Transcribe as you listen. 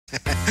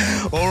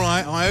All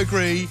right, I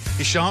agree.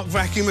 Your Shark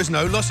vacuum has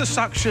no loss of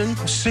suction,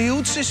 a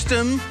sealed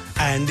system,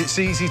 and it's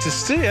easy to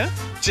steer,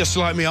 just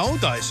like my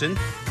old Dyson.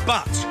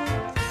 But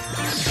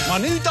my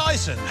new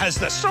Dyson has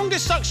the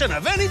strongest suction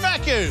of any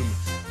vacuum.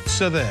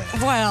 So there.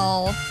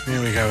 Well...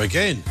 Here we go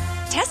again.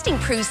 Testing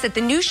proves that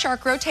the new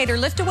Shark Rotator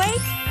Liftaway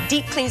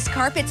deep cleans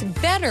carpets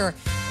better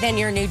than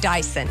your new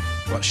Dyson.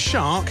 What,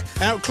 Shark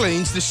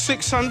outcleans the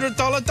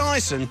 $600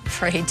 Dyson?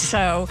 Afraid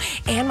so.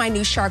 And my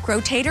new Shark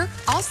Rotator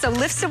also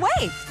lifts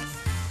away.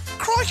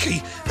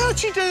 Crikey,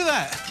 how'd you do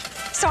that?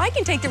 So I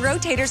can take the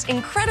Rotator's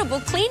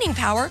incredible cleaning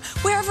power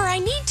wherever I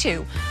need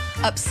to.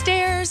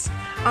 Upstairs,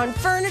 on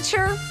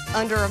furniture,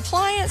 under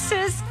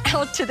appliances,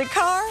 out to the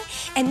car.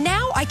 And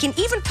now I can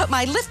even put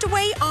my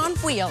liftaway on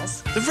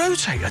wheels. The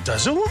Rotator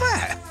does all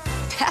that?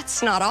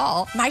 That's not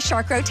all. My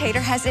Shark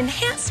Rotator has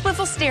enhanced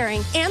swivel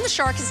steering, and the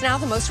Shark is now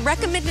the most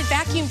recommended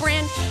vacuum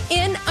brand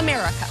in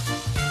America.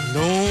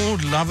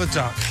 Lord love a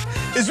duck.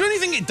 Is there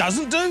anything it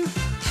doesn't do?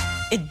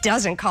 It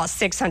doesn't cost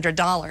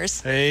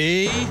 $600.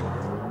 Hey?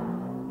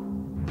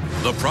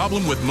 The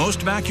problem with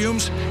most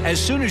vacuums,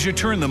 as soon as you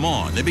turn them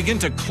on, they begin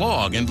to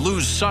clog and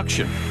lose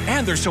suction,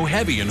 and they're so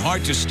heavy and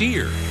hard to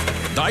steer.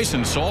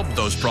 Dyson solved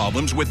those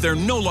problems with their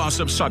no loss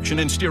of suction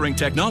and steering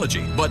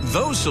technology, but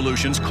those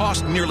solutions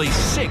cost nearly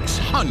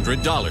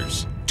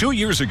 $600. 2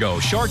 years ago,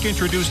 Shark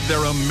introduced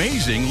their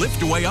amazing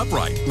Liftaway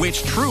Upright,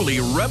 which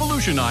truly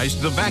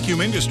revolutionized the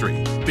vacuum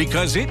industry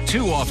because it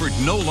too offered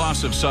no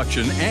loss of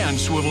suction and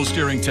swivel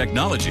steering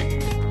technology.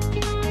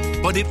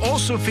 But it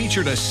also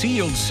featured a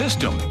sealed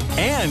system,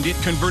 and it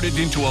converted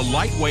into a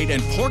lightweight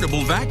and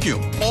portable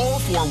vacuum, all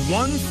for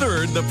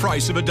 1/3 the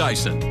price of a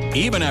Dyson.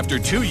 Even after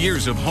 2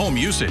 years of home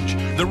usage,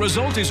 the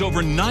result is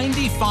over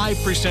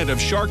 95% of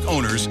Shark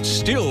owners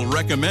still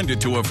recommend it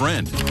to a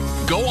friend.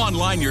 Go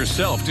online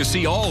yourself to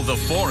see all the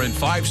 4- and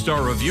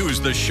 5-star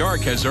reviews the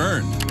Shark has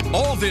earned.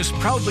 All this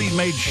proudly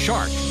made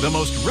Shark the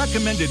most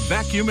recommended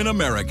vacuum in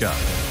America.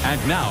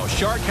 And now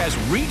Shark has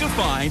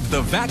redefined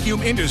the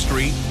vacuum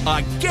industry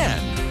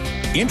again.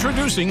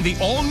 Introducing the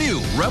all-new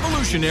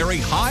revolutionary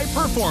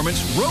high-performance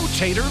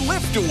Rotator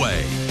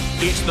Liftaway.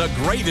 It's the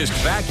greatest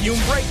vacuum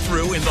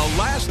breakthrough in the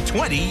last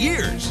 20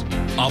 years.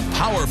 A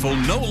powerful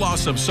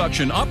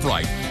no-loss-of-suction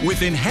upright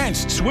with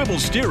enhanced swivel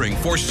steering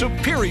for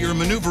superior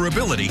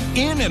maneuverability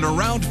in and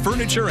around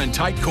furniture and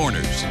tight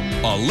corners.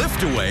 A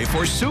liftaway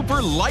for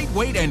super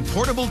lightweight and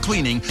portable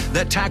cleaning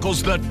that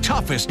tackles the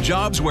toughest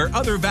jobs where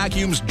other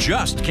vacuums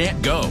just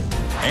can't go.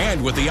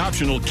 And with the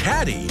optional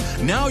caddy,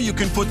 now you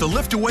can put the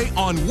liftaway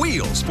on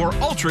wheels for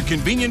ultra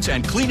convenience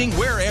and cleaning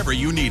wherever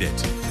you need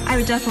it. I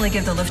would definitely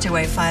give the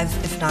Liftaway 5,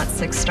 if not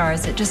 6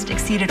 stars. It just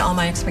exceeded all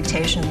my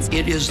expectations.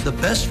 It is the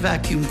best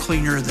vacuum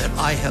cleaner that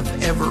I have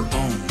ever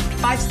owned.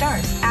 5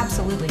 stars,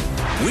 absolutely.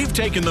 We've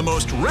taken the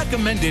most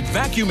recommended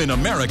vacuum in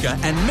America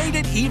and made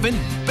it even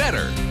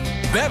better.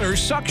 Better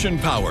suction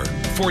power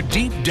for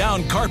deep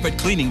down carpet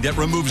cleaning that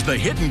removes the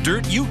hidden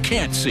dirt you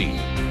can't see.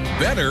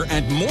 Better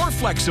and more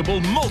flexible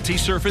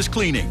multi-surface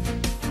cleaning.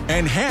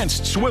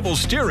 Enhanced swivel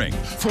steering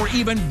for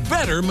even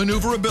better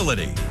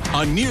maneuverability.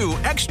 A new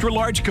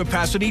extra-large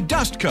capacity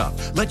dust cup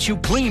lets you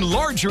clean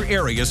larger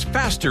areas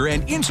faster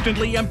and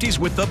instantly empties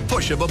with the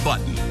push of a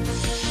button.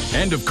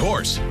 And of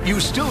course,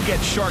 you still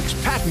get Shark's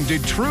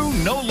patented true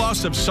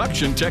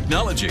no-loss-of-suction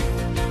technology.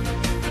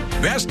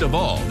 Best of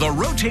all, the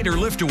Rotator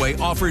Liftaway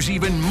offers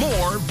even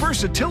more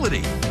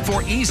versatility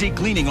for easy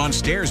cleaning on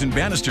stairs and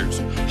banisters,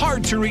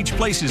 hard-to-reach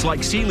places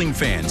like ceiling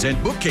fans and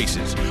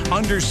bookcases,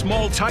 under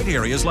small, tight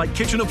areas like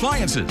kitchen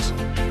appliances.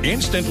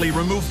 Instantly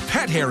remove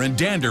pet hair and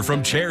dander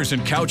from chairs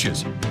and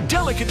couches.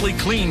 Delicately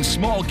clean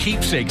small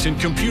keepsakes and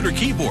computer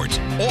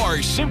keyboards,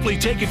 or simply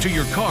take it to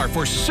your car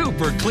for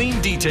super clean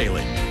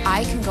detailing.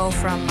 I can go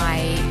from my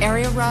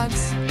area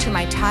rugs to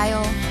my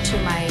tile to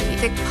my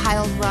thick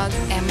piled rug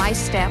and my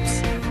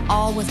steps,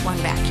 all with one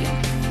vacuum.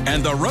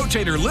 And the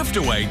Rotator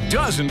Liftaway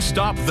doesn't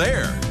stop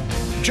there.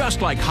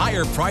 Just like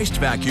higher-priced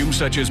vacuums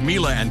such as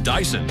Miele and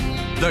Dyson,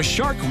 the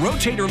Shark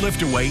Rotator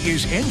Liftaway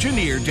is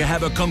engineered to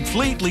have a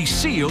completely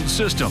sealed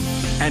system,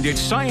 and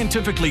it's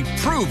scientifically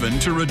proven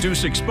to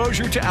reduce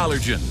exposure to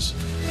allergens.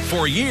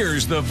 For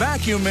years, the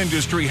vacuum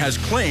industry has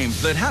claimed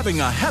that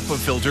having a HEPA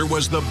filter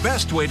was the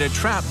best way to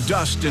trap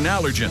dust and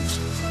allergens.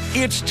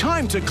 It's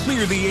time to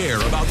clear the air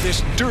about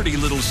this dirty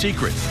little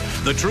secret.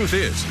 The truth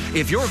is,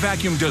 if your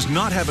vacuum does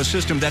not have a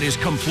system that is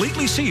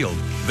completely sealed,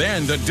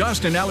 then the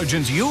dust and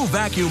allergens you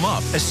vacuum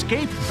up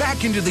escape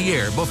back into the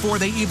air before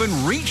they even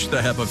reach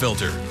the HEPA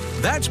filter.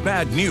 That's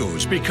bad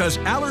news because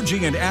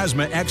allergy and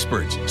asthma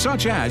experts,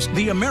 such as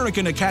the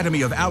American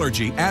Academy of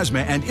Allergy, Asthma,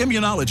 and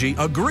Immunology,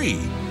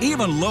 agree.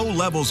 Even low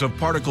levels of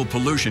particle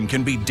pollution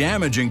can be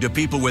damaging to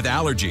people with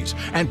allergies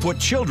and put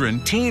children,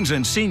 teens,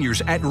 and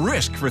seniors at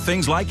risk for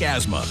things like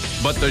asthma.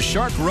 But the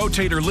Shark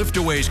Rotator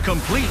Liftaway's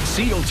complete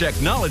seal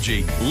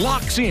technology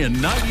locks in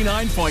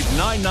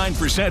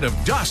 99.99% of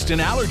dust and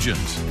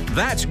allergens.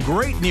 That's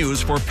great news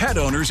for pet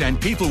owners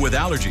and people with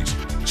allergies.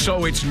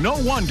 So it's no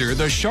wonder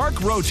the Shark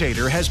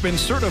Rotator has been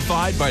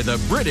certified by the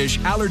British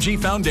Allergy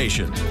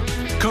Foundation.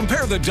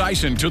 Compare the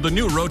Dyson to the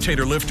new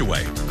Rotator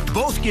Liftaway.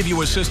 Both give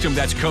you a system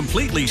that's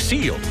completely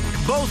sealed.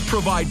 Both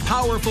provide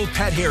powerful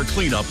pet hair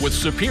cleanup with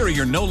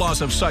superior no loss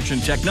of suction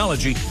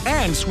technology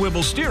and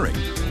swivel steering.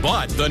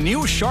 But the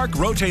new Shark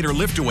Rotator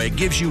Liftaway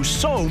gives you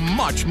so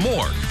much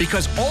more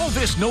because all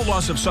this no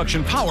loss of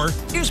suction power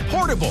is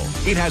portable.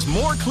 It has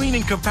more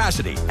cleaning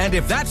capacity, and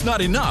if that's not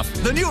enough,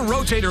 the new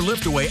Rotator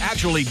Liftaway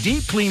actually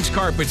deep cleans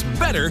carpets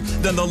better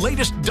than the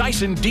latest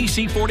Dyson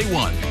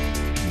DC-41.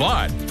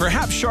 But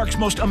perhaps Shark's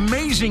most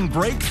amazing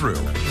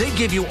breakthrough, they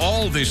give you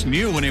all this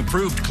new and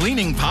improved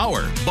cleaning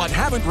power, but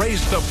haven't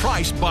raised the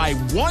price by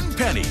 1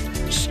 penny.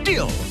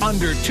 Still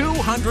under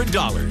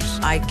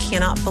 $200. I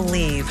cannot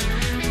believe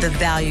the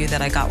value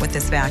that I got with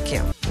this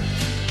vacuum.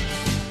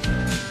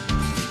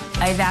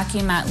 I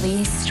vacuum at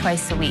least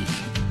twice a week.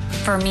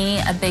 For me,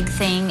 a big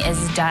thing is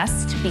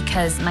dust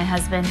because my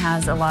husband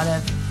has a lot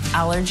of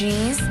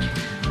allergies.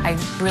 I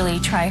really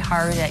try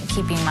hard at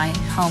keeping my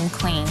home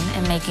clean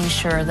and making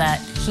sure that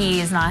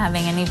he is not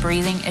having any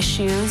breathing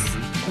issues.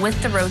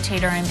 With the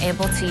Rotator, I'm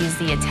able to use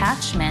the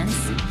attachments,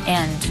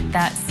 and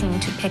that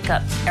seemed to pick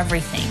up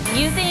everything.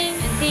 Using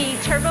the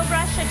turbo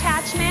brush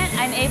attachment,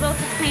 I'm able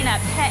to clean up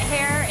pet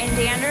hair and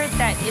dander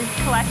that is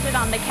collected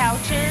on the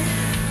couches.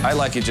 I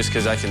like it just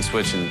because I can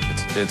switch and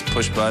it's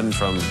push button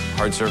from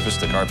hard surface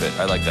to carpet.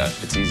 I like that.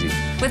 It's easy.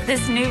 With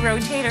this new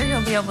Rotator,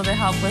 he'll be able to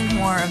help with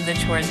more of the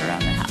chores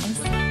around the house.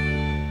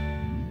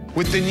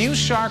 With the new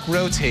Shark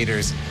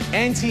Rotator's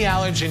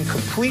anti-allergen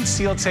complete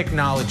seal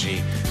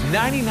technology,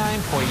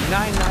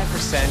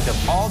 99.99%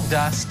 of all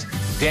dust,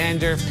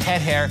 dander,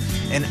 pet hair,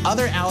 and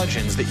other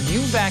allergens that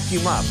you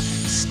vacuum up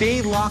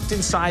stay locked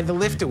inside the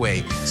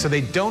liftaway so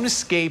they don't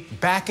escape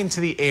back into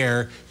the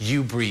air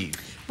you breathe.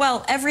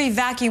 Well, every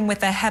vacuum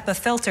with a HEPA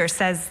filter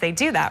says they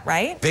do that,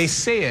 right? They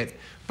say it,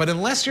 but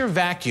unless your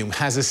vacuum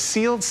has a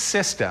sealed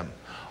system,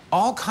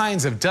 all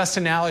kinds of dust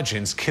and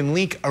allergens can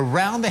leak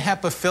around the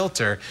HEPA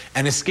filter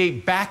and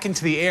escape back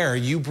into the air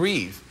you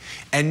breathe.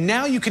 And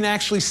now you can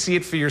actually see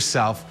it for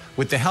yourself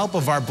with the help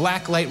of our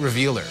black light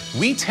revealer.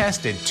 We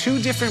tested 2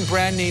 different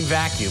brand name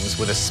vacuums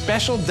with a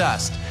special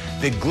dust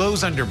that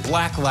glows under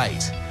black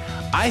light.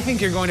 I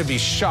think you're going to be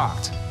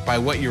shocked by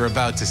what you're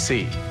about to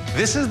see.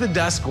 This is the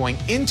dust going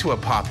into a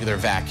popular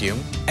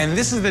vacuum, and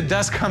this is the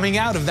dust coming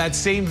out of that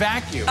same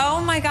vacuum. Oh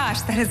my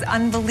gosh, that is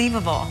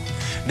unbelievable.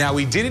 Now,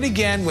 we did it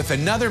again with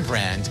another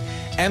brand,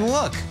 and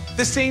look,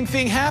 the same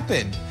thing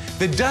happened.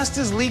 The dust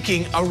is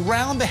leaking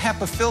around the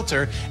HEPA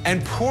filter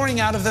and pouring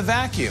out of the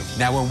vacuum.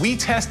 Now, when we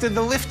tested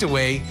the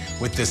liftaway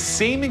with the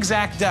same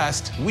exact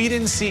dust, we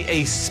didn't see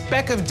a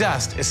speck of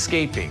dust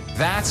escaping.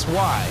 That's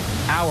why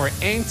our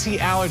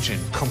anti-allergen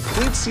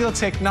complete seal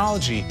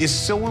technology is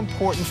so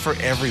important for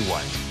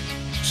everyone.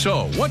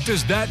 So, what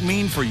does that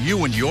mean for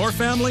you and your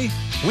family?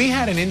 We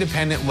had an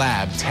independent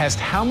lab test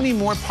how many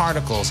more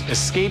particles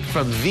escape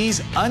from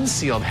these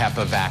unsealed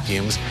HEPA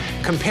vacuums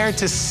compared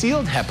to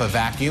sealed HEPA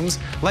vacuums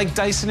like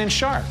Dyson and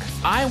Shark.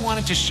 I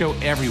wanted to show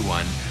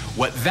everyone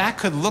what that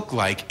could look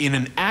like in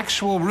an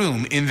actual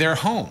room in their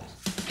home.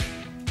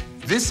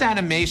 This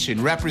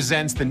animation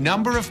represents the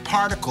number of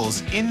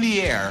particles in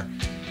the air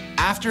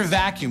after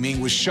vacuuming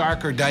with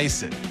Shark or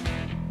Dyson.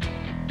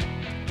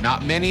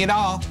 Not many at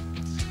all.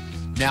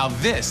 Now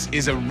this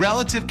is a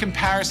relative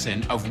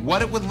comparison of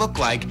what it would look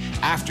like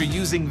after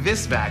using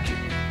this vacuum.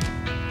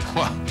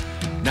 Well,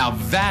 now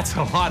that's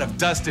a lot of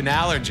dust and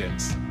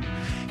allergens.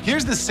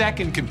 Here's the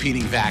second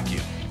competing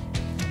vacuum.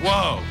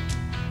 Whoa,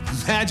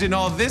 imagine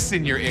all this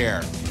in your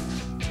air.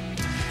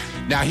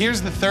 Now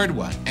here's the third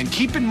one, and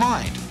keep in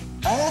mind,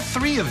 all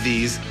 3 of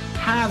these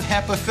have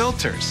HEPA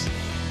filters.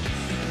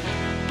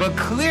 But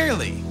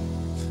clearly,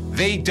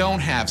 they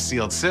don't have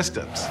sealed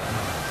systems.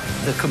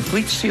 The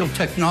complete seal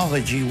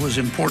technology was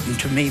important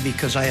to me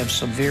because I have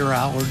severe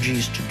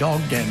allergies to dog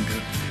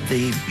dander.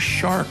 The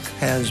Shark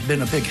has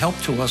been a big help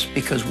to us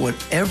because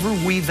whatever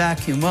we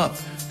vacuum up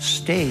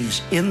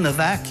stays in the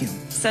vacuum.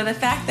 So the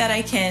fact that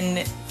I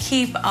can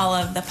keep all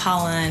of the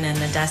pollen and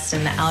the dust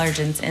and the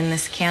allergens in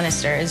this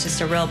canister is just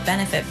a real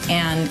benefit.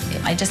 And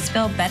I just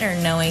feel better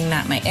knowing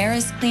that my air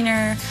is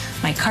cleaner,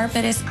 my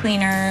carpet is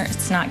cleaner,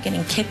 it's not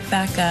getting kicked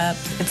back up.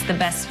 It's the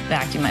best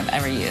vacuum I've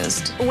ever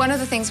used. One of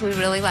the things we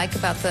really like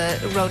about the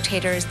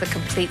Rotator is the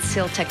complete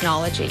seal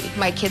technology.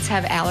 My kids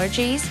have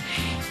allergies,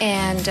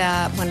 and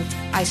when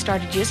I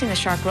started using the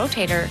Shark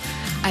Rotator,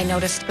 I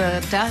noticed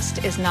the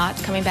dust is not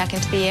coming back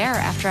into the air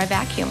after I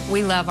vacuum.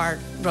 We love our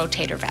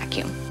Rotator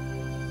vacuum.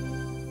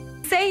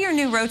 Say your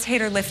new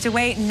Rotator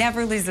liftaway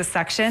never loses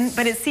suction,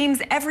 but it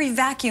seems every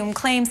vacuum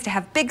claims to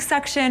have big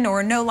suction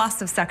or no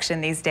loss of suction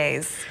these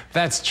days.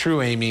 That's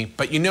true, Amy,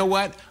 but you know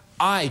what?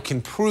 I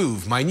can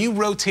prove my new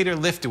Rotator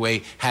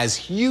liftaway has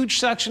huge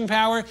suction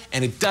power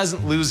and it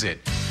doesn't lose it.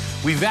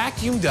 We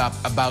vacuumed up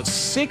about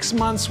 6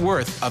 months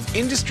worth of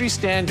industry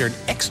standard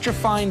extra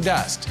fine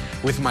dust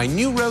with my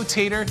new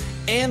Rotator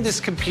and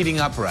this competing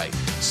upright.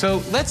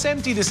 So let's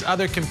empty this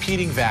other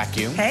competing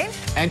vacuum. Okay.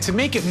 And to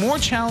make it more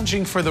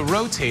challenging for the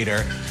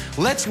Rotator,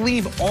 let's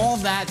leave all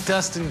that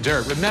dust and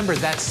dirt. Remember,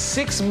 that's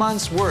 6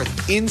 months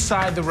worth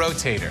inside the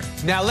Rotator.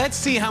 Now let's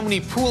see how many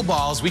pool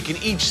balls we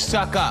can each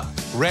suck up.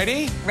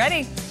 Ready?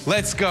 Ready.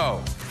 Let's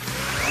go. 1,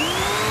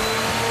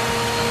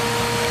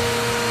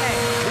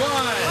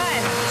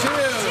 2,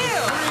 3,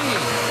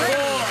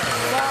 4,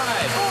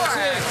 5,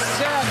 6,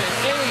 7,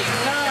 8,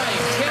 9,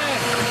 10,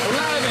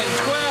 11,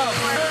 12,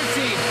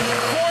 13,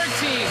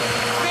 14,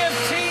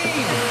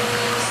 15,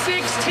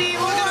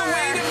 16.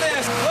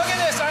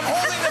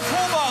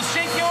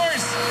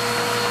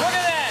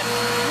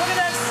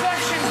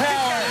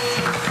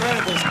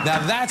 Now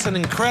that's an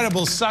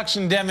incredible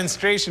suction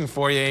demonstration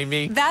for you,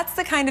 Amy. That's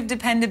the kind of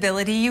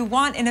dependability you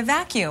want in a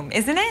vacuum,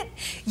 isn't it?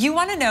 You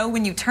want to know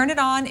when you turn it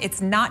on,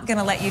 it's not going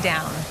to let you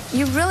down.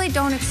 You really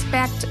don't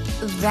expect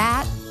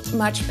that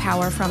much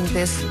power from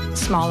this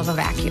small of a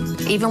vacuum.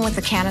 Even with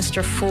the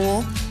canister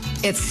full,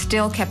 it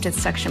still kept its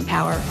suction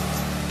power.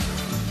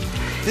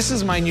 This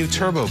is my new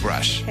turbo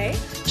brush. Okay.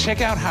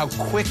 Check out how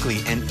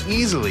quickly and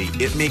easily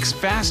it makes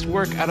fast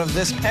work out of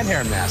this pet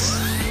hair mess.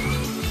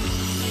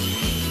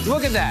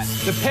 Look at that.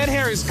 The pet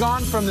hair is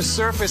gone from the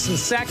surface in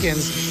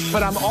seconds,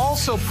 but I'm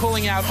also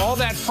pulling out all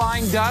that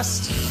fine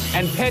dust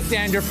and pet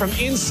dander from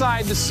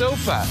inside the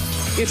sofa.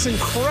 It's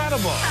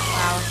incredible.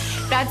 Wow,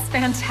 that's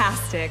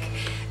fantastic.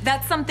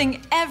 That's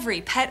something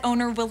every pet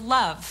owner will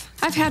love.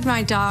 I've had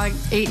my dog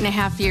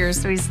 8.5 years,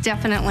 so he's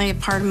definitely a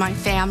part of my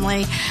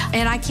family,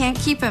 and I can't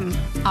keep him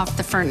off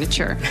the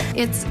furniture.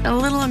 It's a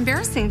little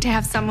embarrassing to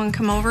have someone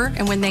come over,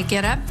 and when they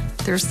get up,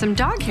 there's some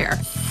dog hair.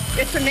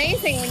 It's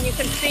amazing when you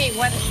can see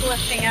what it's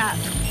lifting up,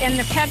 and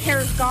the pet hair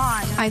is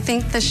gone. I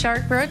think the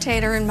Shark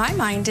Rotator, in my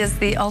mind, is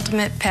the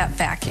ultimate pet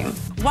vacuum.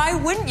 Why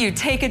wouldn't you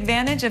take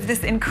advantage of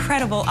this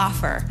incredible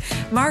offer?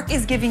 Mark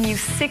is giving you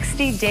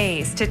 60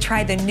 days to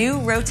try the new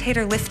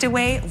Rotator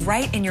Lift-Away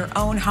right in your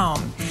own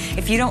home.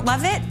 If you don't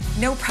love it,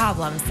 no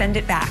problem, send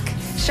it back.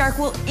 Shark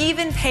will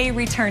even pay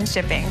return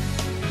shipping.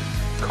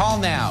 Call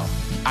now.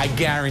 I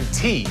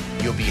guarantee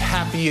you'll be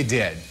happy you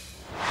did.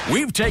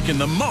 We've taken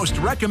the most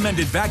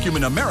recommended vacuum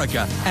in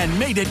America and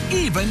made it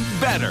even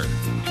better.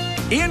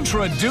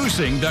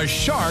 Introducing the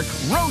Shark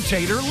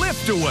Rotator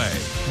Lift-Away.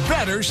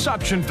 Better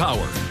suction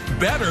power,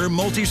 better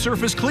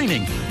multi-surface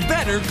cleaning,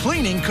 better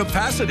cleaning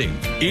capacity.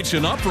 It's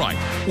an upright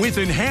with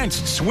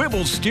enhanced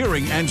swivel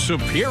steering and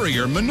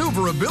superior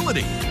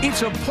maneuverability.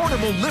 It's a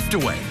portable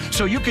lift-away,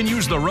 so you can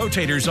use the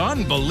Rotator's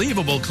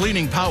unbelievable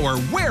cleaning power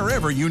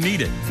wherever you need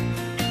it.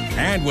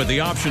 And with the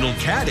optional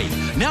caddy,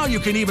 now you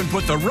can even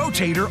put the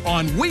Rotator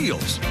on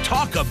wheels.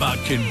 Talk about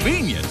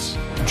convenience.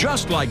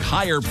 Just like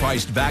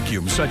higher-priced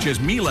vacuums such as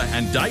Miele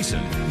and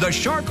Dyson, the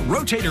Shark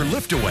Rotator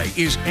Lift-Away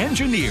is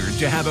engineered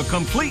to have a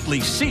completely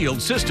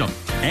sealed system.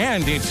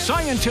 And it's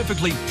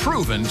scientifically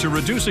proven to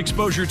reduce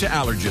exposure to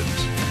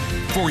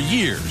allergens. For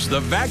years, the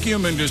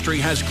vacuum industry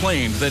has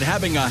claimed that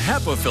having a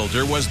HEPA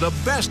filter was the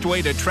best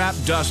way to trap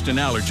dust and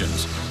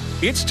allergens.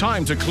 It's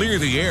time to clear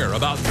the air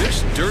about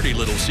this dirty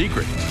little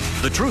secret.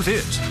 The truth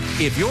is,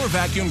 if your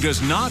vacuum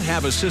does not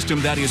have a system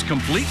that is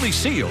completely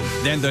sealed,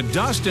 then the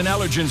dust and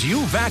allergens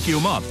you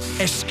vacuum up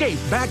escape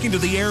back into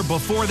the air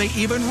before they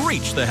even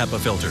reach the HEPA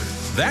filter.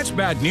 That's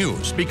bad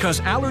news because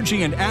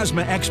allergy and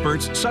asthma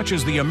experts such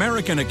as the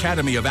American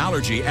Academy of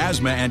Allergy,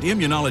 Asthma, and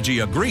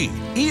Immunology agree.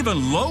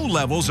 Even low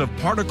levels of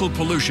particle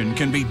pollution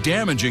can be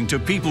damaging to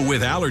people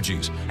with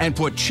allergies and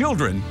put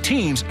children,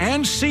 teens,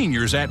 and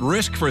seniors at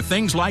risk for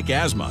things like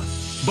asthma.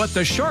 But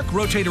the Shark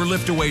Rotator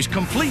Lift-Away's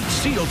complete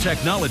seal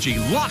technology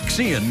locks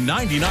in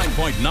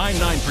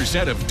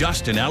 99.99% of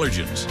dust and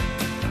allergens.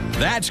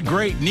 That's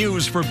great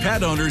news for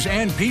pet owners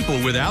and people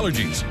with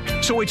allergies.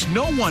 So it's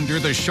no wonder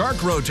the Shark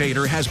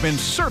Rotator has been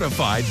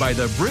certified by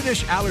the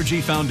British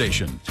Allergy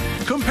Foundation.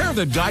 Compare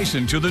the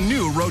Dyson to the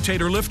new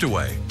Rotator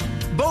Lift-Away.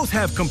 Both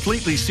have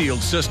completely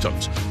sealed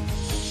systems.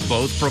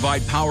 Both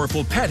provide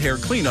powerful pet hair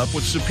cleanup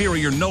with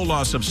superior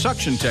no-loss of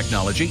suction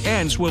technology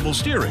and swivel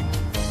steering.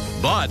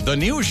 But the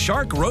new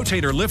Shark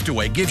Rotator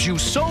Lift-Away gives you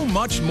so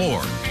much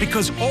more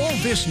because all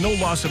this no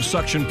loss of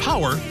suction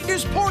power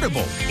is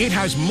portable. It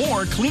has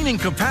more cleaning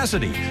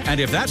capacity.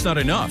 And if that's not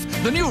enough,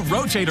 the new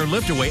Rotator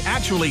Lift-Away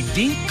actually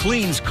deep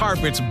cleans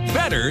carpets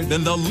better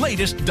than the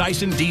latest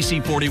Dyson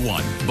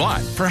DC-41.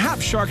 But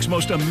perhaps Shark's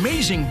most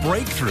amazing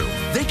breakthrough,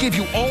 they give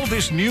you all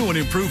this new and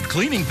improved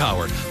cleaning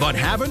power, but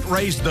haven't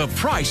raised the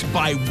price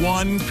by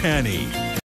 1 penny.